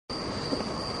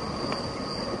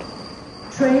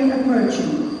Train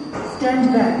approaching.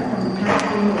 Stand back from the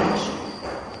platform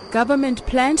edge. Government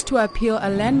plans to appeal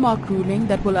a landmark ruling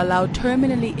that will allow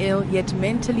terminally ill yet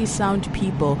mentally sound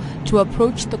people to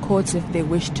approach the courts if they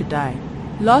wish to die.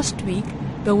 Last week,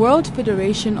 the World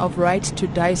Federation of Right to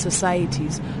Die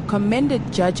Societies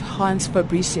commended Judge Hans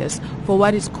Fabricius for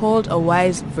what is called a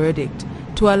wise verdict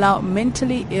to allow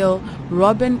mentally ill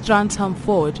Robin Transham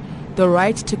Ford the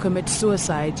right to commit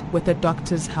suicide with a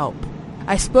doctor's help.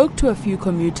 I spoke to a few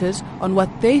commuters on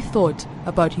what they thought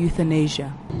about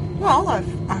euthanasia. Well,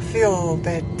 I feel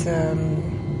that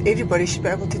everybody should be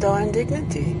able to die in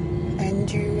dignity,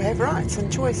 and you have rights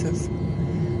and choices.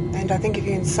 And I think if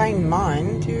you're in sane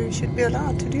mind, you should be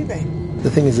allowed to do that. The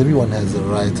thing is, everyone has a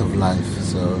right of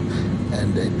life,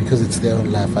 and because it's their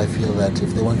own life, I feel that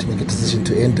if they want to make a decision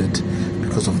to end it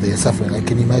because of their suffering, I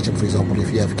can imagine, for example,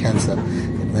 if you have cancer,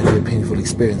 it might be a painful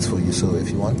experience for you. So if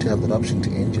you want to have that option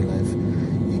to end your life,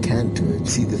 can do it.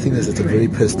 See, the thing is, it's a very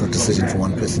personal decision for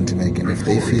one person to make, and if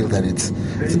they feel that it's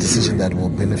a decision that will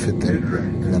benefit them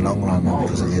in the long run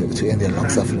because of to end their long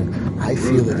suffering, I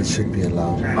feel that it should be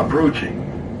allowed. Approaching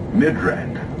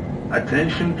Midrand.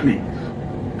 Attention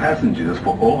please. Passengers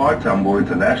for OR Tambo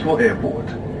International Airport.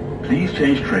 Please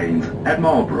change trains at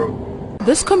Marlborough.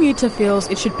 This commuter feels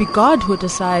it should be God who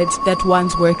decides that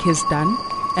one's work is done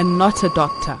and not a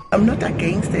doctor. I'm not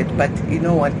against it, but you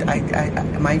know what,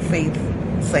 my faith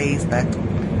says that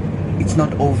it's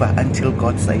not over until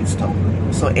God says so.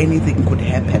 So anything could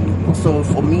happen. So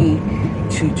for me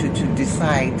to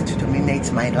decide to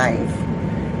terminate my life,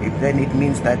 then it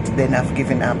means that then I've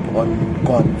given up on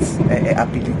God's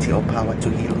ability or power to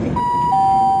heal me.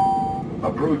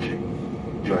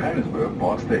 Approaching Johannesburg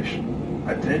Park Station.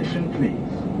 Attention please.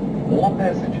 More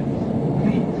passengers.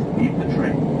 Please leave the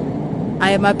train. I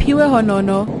am Apiwe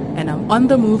Honono and I'm on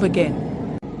the move again.